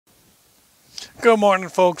Good morning,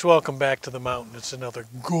 folks. Welcome back to the mountain. It's another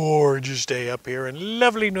gorgeous day up here in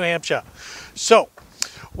lovely New Hampshire. So,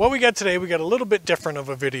 what we got today, we got a little bit different of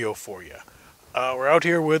a video for you. We're out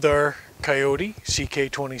here with our Kioti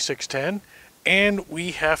CK2610, and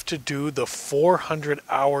we have to do the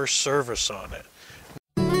 400-hour service on it.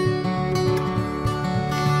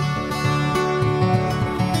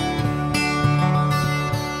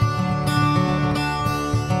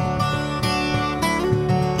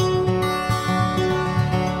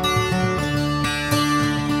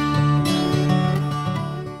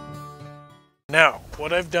 Now,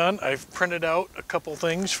 what I've done, I've printed out a couple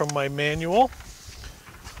things from my manual.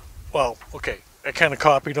 Well, okay, I kind of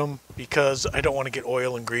copied them because I don't want to get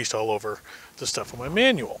oil and grease all over the stuff in my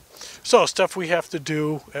manual. So, stuff we have to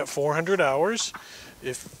do at 400 hours.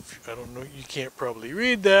 I don't know, you can't probably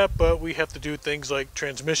read that, but we have to do things like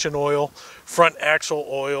transmission oil, front axle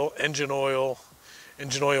oil, engine oil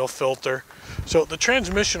filter. So, the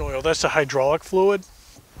transmission oil, that's the hydraulic fluid.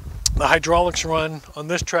 The hydraulics run on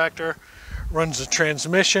this tractor, runs the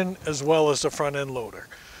transmission as well as the front end loader.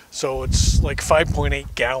 So it's like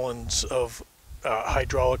 5.8 gallons of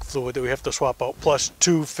hydraulic fluid that we have to swap out, plus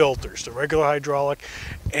 2 filters, the regular hydraulic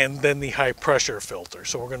and then the high pressure filter.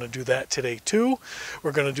 So we're going to do that today too.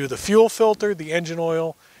 We're going to do the fuel filter, the engine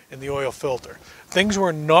oil, and the oil filter. Things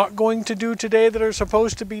we're not going to do today that are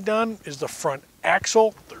supposed to be done is the front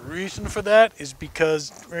axle. The reason for that is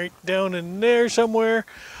because right down in there somewhere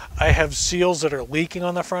I have seals that are leaking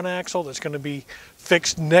on the front axle. That's going to be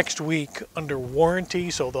fixed next week under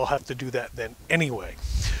warranty, so they'll have to do that then anyway.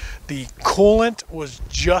 The coolant was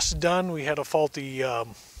just done. We had a faulty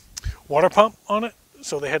water pump on it,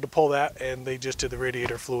 so they had to pull that, and they just did the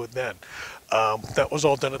radiator fluid then. That was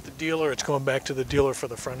all done at the dealer. It's going back to the dealer for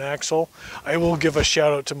the front axle. I will give a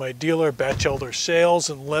shout out to my dealer, Batchelder Sales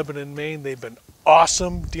in Lebanon, Maine. They've been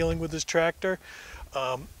awesome dealing with this tractor.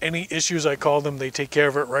 Any issues, I call them, they take care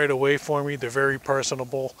of it right away for me. They're very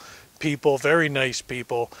personable people, very nice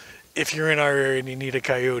people. If you're in our area and you need a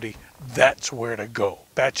Kioti, that's where to go.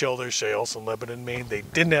 Batchelder Sales in Lebanon, Maine. They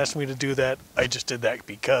didn't ask me to do that. I just did that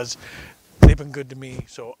because they've been good to me,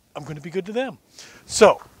 so I'm going to be good to them.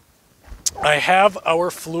 So, I have our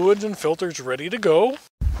fluids and filters ready to go.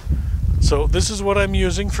 So this is what I'm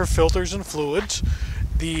using for filters and fluids.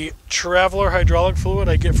 The Traveler hydraulic fluid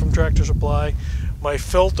I get from Tractor Supply. My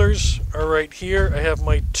filters are right here. I have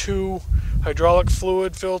my 2 hydraulic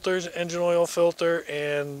fluid filters, engine oil filter,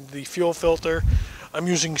 and the fuel filter. I'm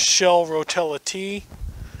using Shell Rotella T.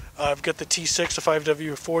 I've got the T6, the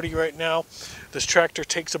 5W40 right now. This tractor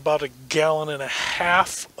takes about 1.5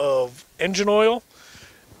 gallons of engine oil.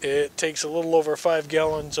 It takes a little over 5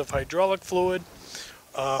 gallons of hydraulic fluid.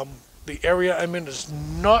 The area I'm in is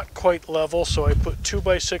not quite level, so I put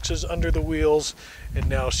 2x6s under the wheels, and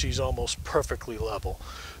now she's almost perfectly level.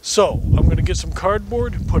 So I'm going to get some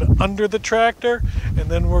cardboard, put it under the tractor, and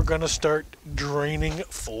then we're going to start draining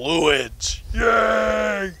fluids.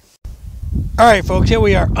 Yay! Alright folks, here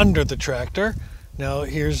we are under the tractor. Now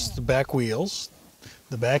here's the back wheels,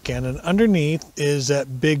 the back end, and underneath is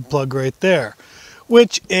that big plug right there,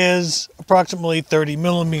 which is approximately 30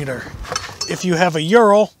 millimeter. If you have a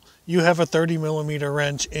Ural, you have a 30 millimeter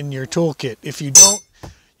wrench in your toolkit. If you don't,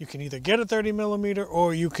 you can either get a 30 millimeter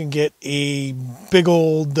or you can get a big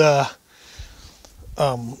old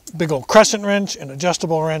crescent wrench, an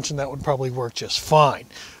adjustable wrench, and that would probably work just fine.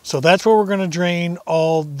 So that's where we're going to drain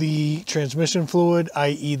all the transmission fluid,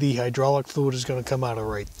 i.e. the hydraulic fluid is going to come out of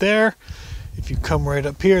right there. If you come right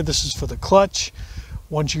up here, this is for the clutch.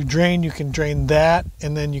 Once you drain, you can drain that,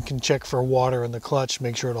 and then you can check for water in the clutch,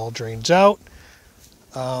 make sure it all drains out.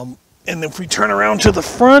 And if we turn around to the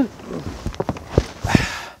front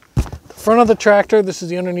of the tractor, this is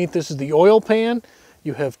the underneath, this is the oil pan.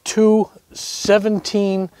 You have 2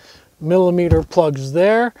 17 millimeter plugs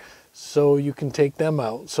there, so you can take them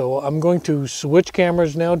out. So I'm going to switch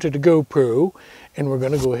cameras now to the GoPro, and we're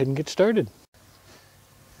going to go ahead and get started.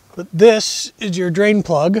 But this is your drain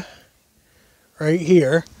plug right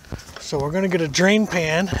here. So we're going to get a drain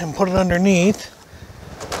pan and put it underneath.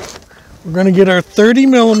 We're going to get our 30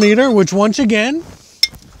 millimeter, which once again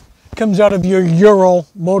comes out of your Ural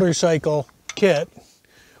motorcycle kit,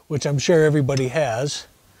 which I'm sure everybody has.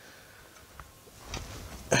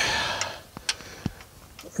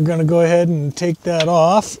 We're going to go ahead and take that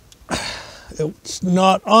off. It's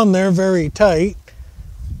not on there very tight.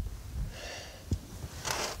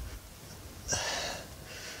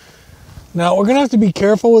 Now we're going to have to be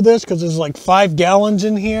careful with this because there's like 5 gallons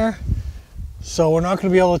in here. So we're not going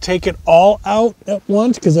to be able to take it all out at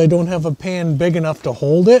once because I don't have a pan big enough to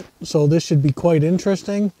hold it. So this should be quite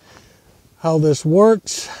interesting how this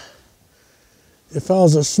works. If I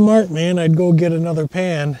was a smart man, I'd go get another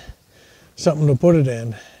pan, something to put it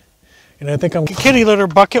in. And I think a kitty litter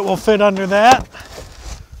bucket will fit under that.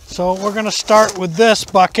 So we're gonna start with this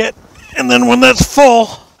bucket, and then when that's full,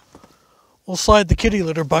 we'll slide the kitty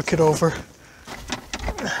litter bucket over.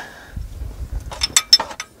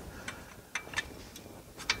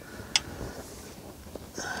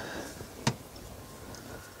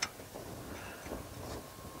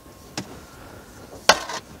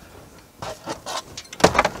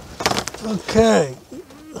 Okay.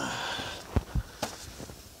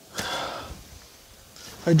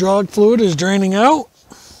 Hydraulic fluid is draining out.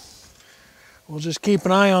 We'll just keep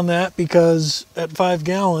an eye on that because at 5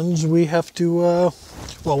 gallons we have to,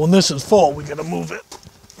 well, when this is full, we gotta move it.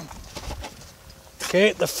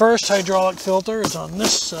 Okay, the first hydraulic filter is on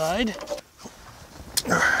this side.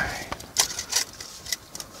 All right.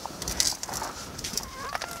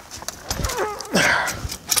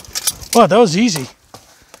 Wow, that was easy.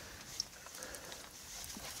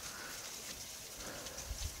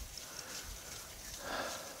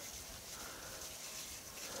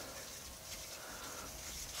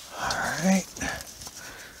 Right.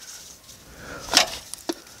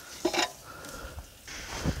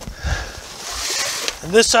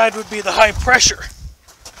 And this side would be the high pressure,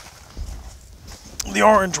 the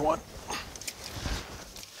orange one.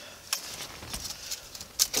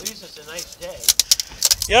 At least it's a nice day.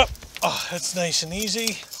 Yep. Oh, that's nice and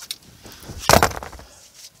easy.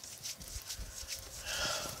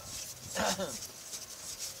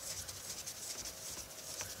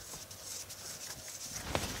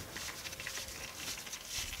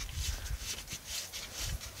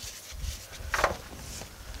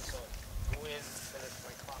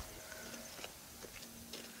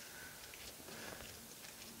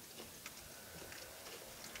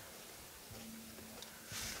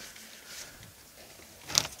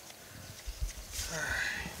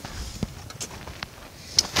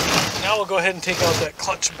 Now we'll go ahead and take out that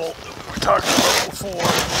clutch bolt that we were talking about before.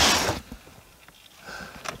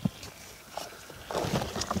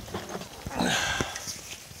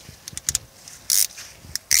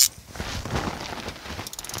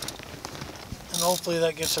 And hopefully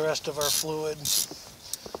that gets the rest of our fluid.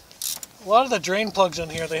 A lot of the drain plugs in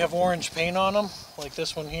here, they have orange paint on them, like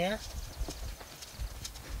this one here.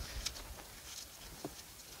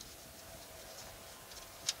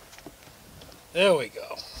 There we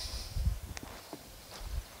go.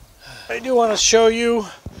 I do want to show you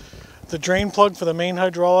the drain plug for the main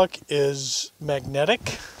hydraulic is magnetic.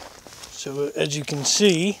 So as you can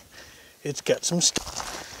see, it's got some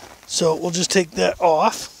stuff. So we'll just take that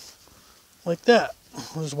off like that.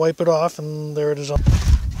 We'll just wipe it off and there it is. I'm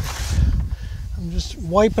just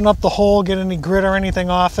wiping up the hole, get any grit or anything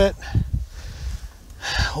off it.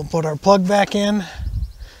 We'll put our plug back in.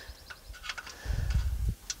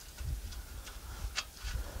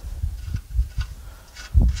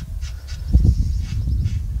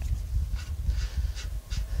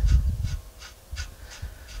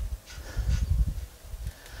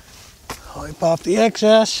 Wipe off the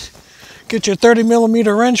excess. Get your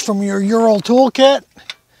 30mm wrench from your Ural toolkit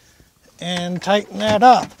and tighten that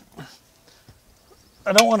up.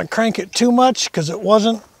 I don't want to crank it too much because it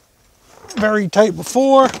wasn't very tight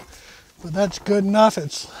before, but that's good enough.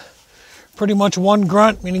 It's pretty much one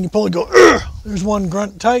grunt, meaning you pull it, go, there's one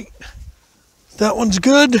grunt tight. That one's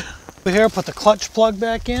good. Over here, put the clutch plug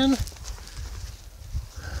back in.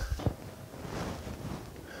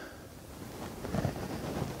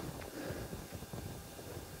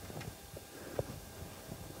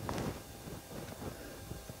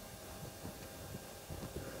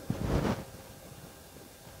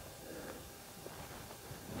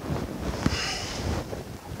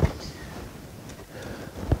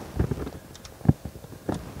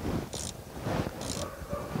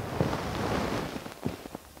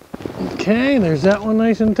 Okay, there's that one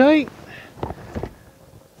nice and tight.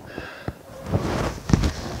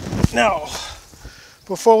 Now,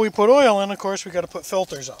 before we put oil in, of course, we got to put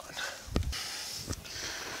filters on.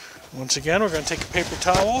 Once again, we're going to take a paper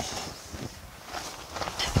towel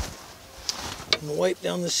and wipe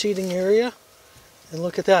down the seating area. And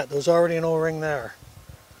look at that, there's already an O-ring there.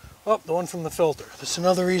 Oh, the one from the filter. That's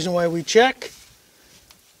another reason why we check.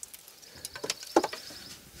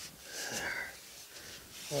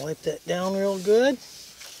 I'll wipe that down real good.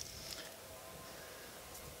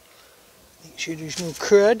 Make sure there's no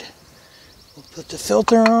crud. We'll put the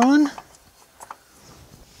filter on.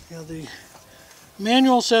 Now the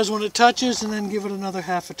manual says when it touches and then give it another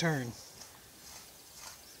half a turn.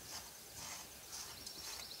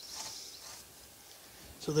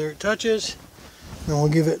 So there it touches, and we'll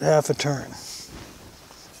give it half a turn.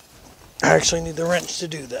 I actually need the wrench to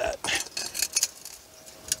do that.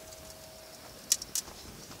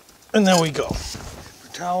 And there we go.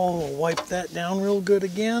 Paper towel, we'll wipe that down real good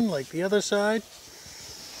again, like the other side.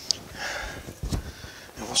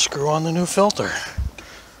 And we'll screw on the new filter.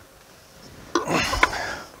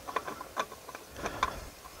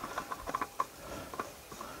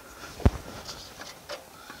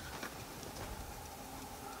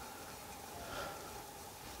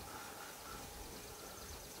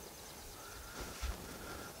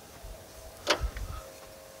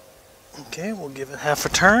 Okay, we'll give it half a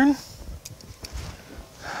turn.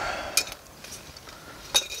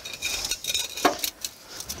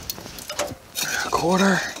 A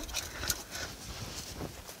quarter.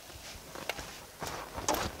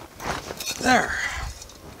 There.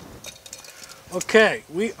 Okay,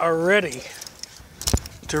 we are ready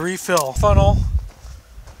to refill. Funnel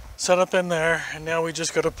set up in there, and now we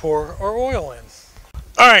just got to pour our oil in.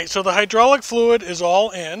 All right, so the hydraulic fluid is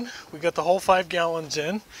all in. We got the whole 5 gallons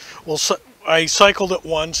in. I cycled it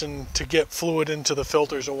once and to get fluid into the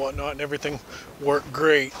filters and whatnot, and everything worked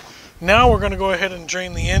great. Now we're going to go ahead and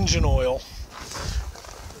drain the engine oil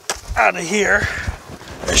out of here.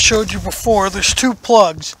 I showed you before, there's 2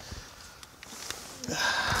 plugs.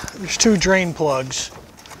 There's 2 drain plugs.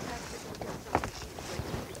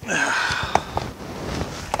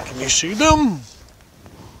 Can you see them?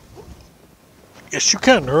 Yes, you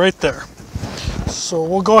can. They're right there. So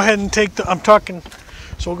we'll go ahead and take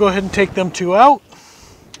so we'll go ahead and take them 2 out.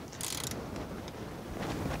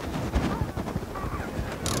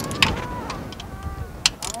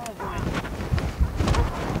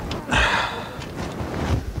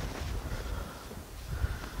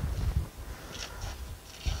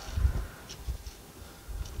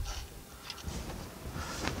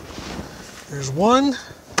 There's one.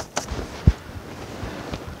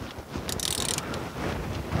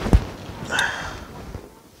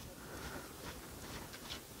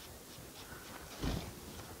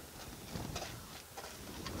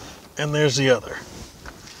 And there's the other.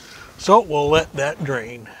 So we'll let that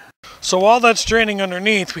drain. So while that's draining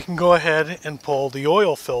underneath, we can go ahead and pull the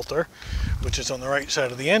oil filter, which is on the right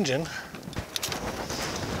side of the engine.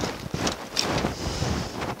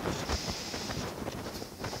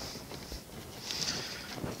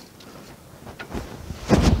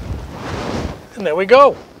 And there we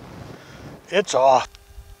go. It's off.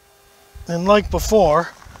 And like before,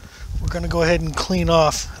 we're going to go ahead and clean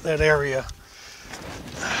off that area.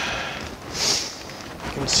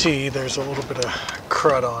 You can see there's a little bit of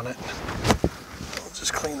crud on it. We'll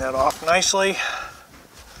just clean that off nicely.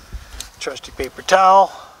 Trusty paper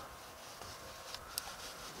towel.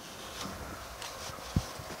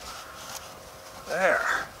 There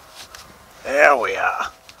we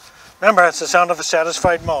are. Remember, it's the sound of a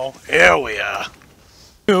satisfied mow. There we are.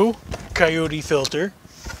 New Kioti filter.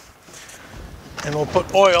 And we'll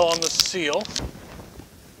put oil on the seal.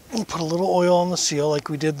 We'll put a little oil on the seal like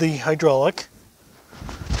we did the hydraulic.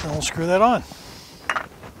 And we'll screw that on.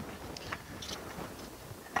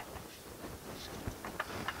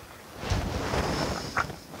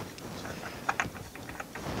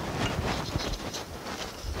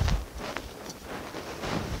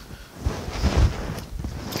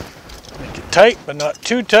 Make it tight, but not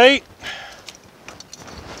too tight.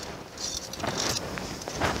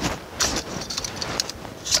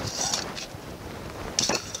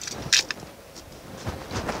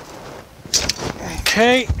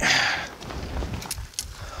 Okay,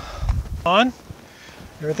 on,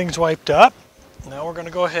 everything's wiped up. Now we're going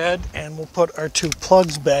to go ahead and we'll put our 2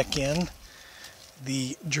 plugs back in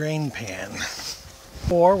the drain pan.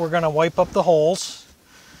 Or we're going to wipe up the holes.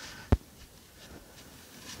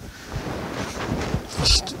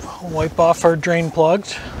 Just wipe off our drain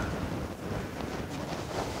plugs.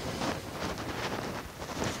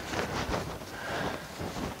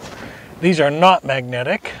 These are not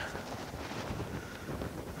magnetic.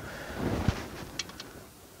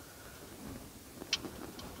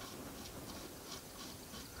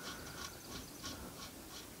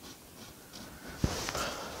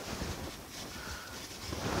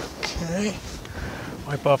 Okay,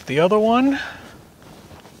 wipe off the other one,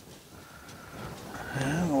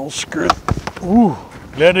 and we'll screw it. Ooh,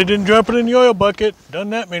 glad I didn't drop it in the oil bucket. Done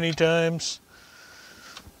that many times.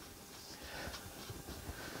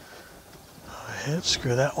 Go ahead,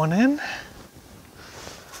 screw that one in.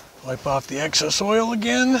 Wipe off the excess oil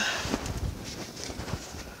again.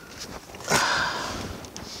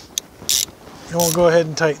 And we'll go ahead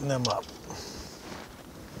and tighten them up.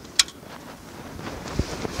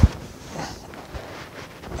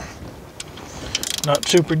 Not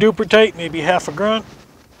super duper tight, maybe half a grunt.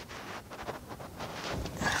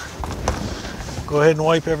 Go ahead and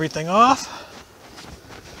wipe everything off.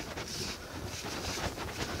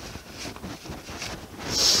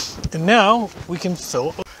 And now we can fill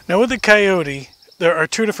it. Now with the Kioti, there are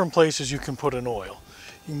two different places you can put an oil.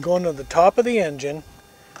 You can go into the top of the engine,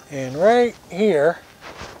 and right here,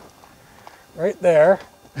 right there,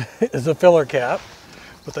 is a filler cap.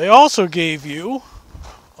 But they also gave you,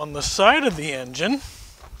 on the side of the engine,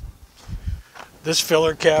 this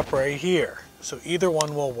filler cap right here. So either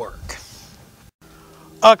one will work.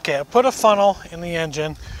 Okay, I put a funnel in the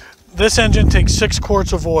engine. This engine takes 6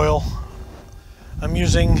 quarts of oil. I'm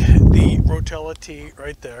using the Rotella T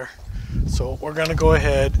right there. So we're gonna go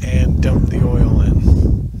ahead and dump the oil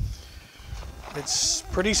in. It's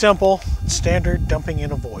pretty simple, standard dumping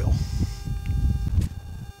in of oil.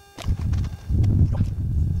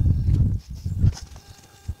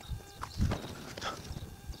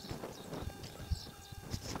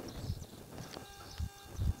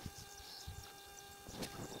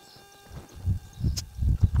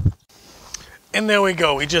 And there we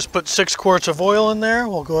go. We just put 6 quarts of oil in there.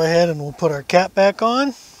 We'll go ahead and we'll put our cap back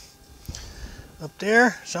on. Up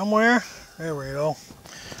there, somewhere. There we go.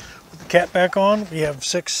 Put the cap back on. We have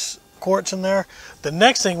 6 quarts in there. The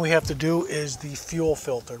next thing we have to do is the fuel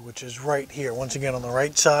filter, which is right here. Once again, on the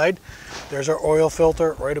right side, there's our oil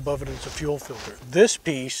filter. Right above it is the fuel filter. This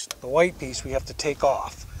piece, the white piece, we have to take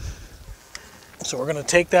off. So we're going to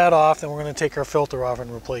take that off, then we're going to take our filter off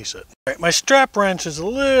and replace it. All right, my strap wrench is a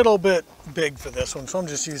little bit big for this one, so I'm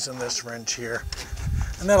just using this wrench here,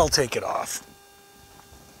 and that'll take it off.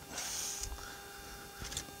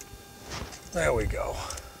 There we go.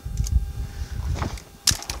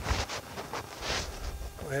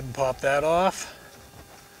 Go ahead and pop that off.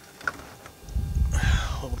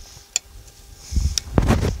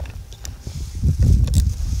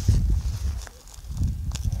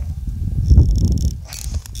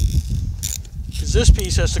 This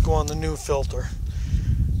piece has to go on the new filter.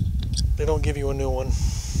 They don't give you a new one.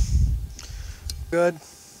 Good.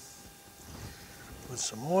 With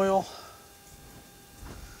some oil.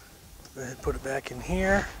 Go ahead and put it back in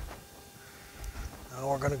here. Now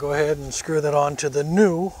we're going to go ahead and screw that onto the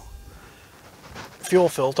new fuel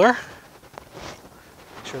filter.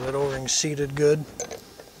 Make sure that O-ring's seated good.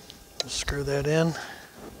 We'll screw that in. I'm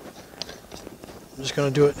just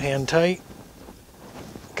going to do it hand tight,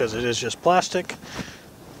 because it is just plastic.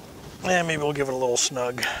 And maybe we'll give it a little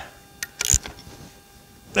snug.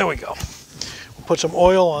 There we go. We'll put some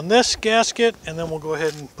oil on this gasket, and then we'll go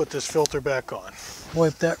ahead and put this filter back on.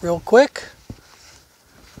 Wipe that real quick.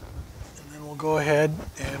 And then we'll go ahead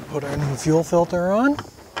and put our new fuel filter on.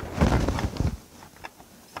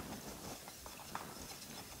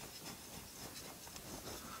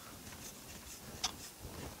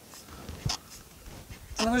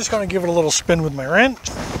 And I'm just going to give it a little spin with my wrench.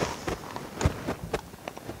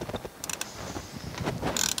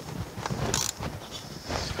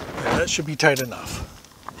 Yeah, that should be tight enough.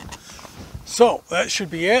 So that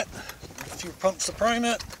should be it. A few pumps to prime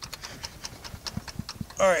it.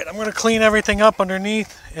 All right, I'm going to clean everything up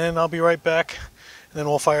underneath, and I'll be right back, and then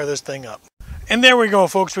we'll fire this thing up. And there we go,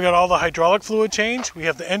 folks. We got all the hydraulic fluid changed. We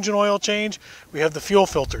have the engine oil changed. We have the fuel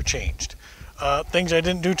filter changed. Things I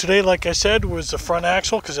didn't do today, like I said, was the front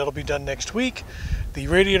axle, because that'll be done next week. The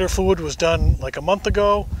radiator fluid was done like a month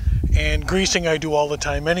ago, and greasing I do all the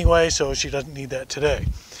time anyway, so she doesn't need that today.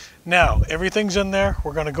 Now, everything's in there.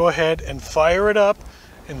 We're going to go ahead and fire it up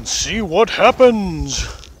and see what happens.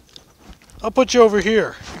 I'll put you over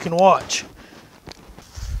here. You can watch.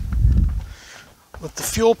 Let the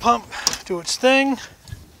fuel pump do its thing.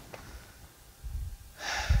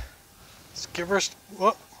 Let's give her...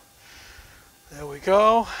 Whoop. There we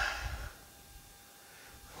go.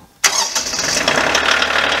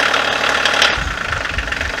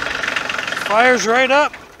 Fires right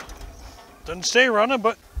up. Doesn't stay running,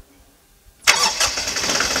 but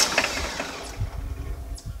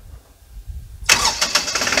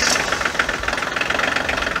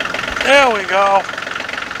there we go.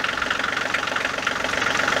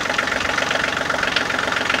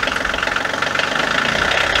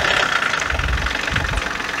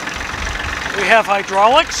 We have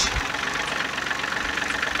hydraulics.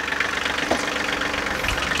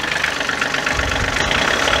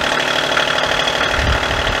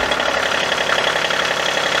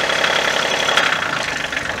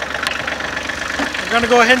 We're going to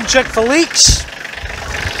go ahead and check for leaks.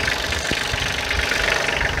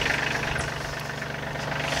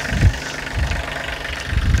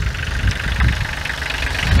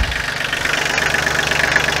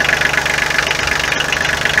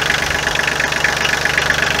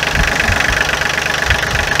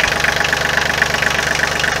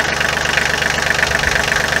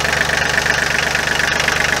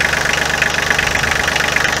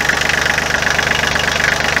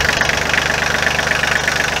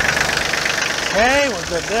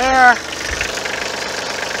 good there.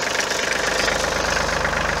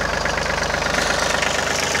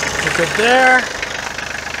 We're good there.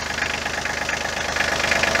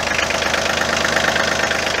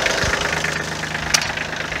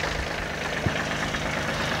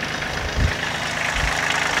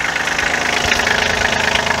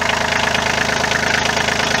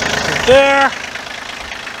 Good there.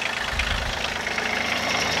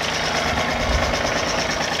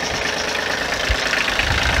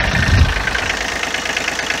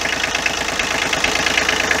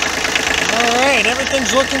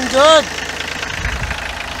 Everything's looking good.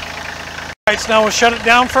 Alright, so now we'll shut it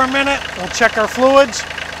down for a minute. We'll check our fluids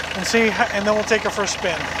and see, and then we'll take it for a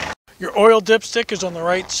spin. Your oil dipstick is on the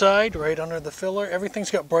right side, right under the filler. Everything's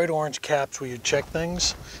got bright orange caps where you check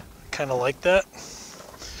things. Kind of like that.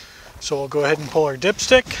 So we'll go ahead and pull our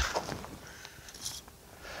dipstick.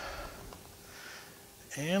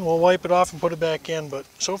 And we'll wipe it off and put it back in, but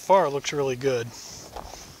so far it looks really good.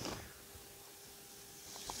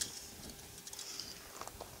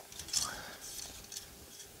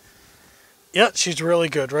 Yeah, she's really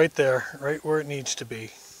good right there, right where it needs to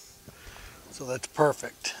be. So that's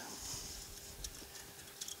perfect.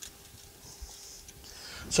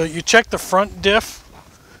 So you check the front diff,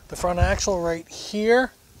 the front axle right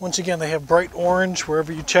here. Once again, they have bright orange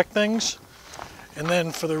wherever you check things. And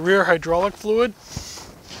then for the rear hydraulic fluid,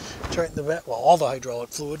 it's right in the back, well, all the hydraulic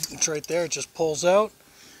fluid, it's right there, it just pulls out.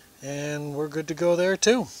 And we're good to go there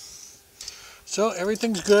too. So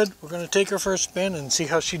everything's good. We're going to take her for a spin and see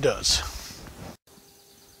how she does.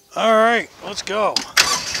 All right, let's go.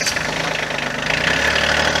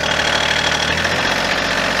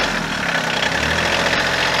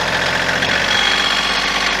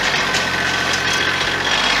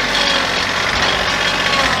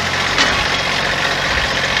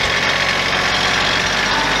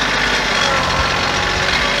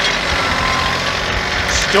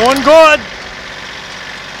 It's doing good.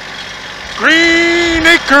 Green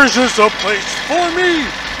Acres is a place for me.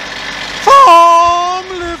 Farm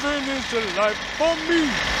living is the life for me.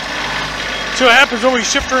 See what happens when we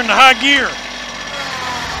shift her into high gear.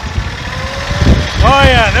 Oh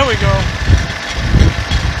yeah, there we go.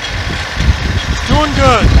 It's doing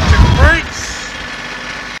good. Check the brakes.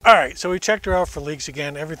 Alright, so we checked her out for leaks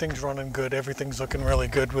again. Everything's running good. Everything's looking really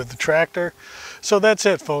good with the tractor. So that's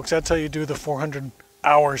it, folks. That's how you do the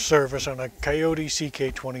 400-hour service on a Kioti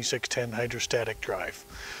CK2610 hydrostatic drive.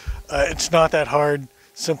 It's not that hard.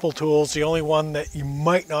 Simple tools. The only one that you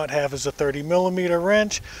might not have is a 30mm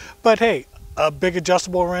wrench, but hey, a big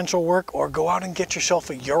adjustable wrench will work, or go out and get yourself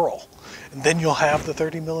a Ural, and then you'll have the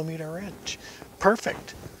 30mm wrench.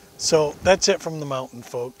 Perfect. So that's it from the mountain,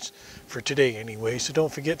 folks, for today anyway. So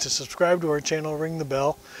don't forget to subscribe to our channel, ring the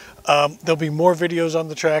bell. There'll be more videos on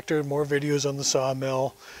the tractor, more videos on the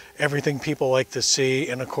sawmill, everything people like to see,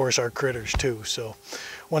 and of course our critters too. So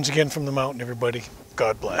once again from the mountain, everybody,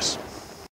 God bless.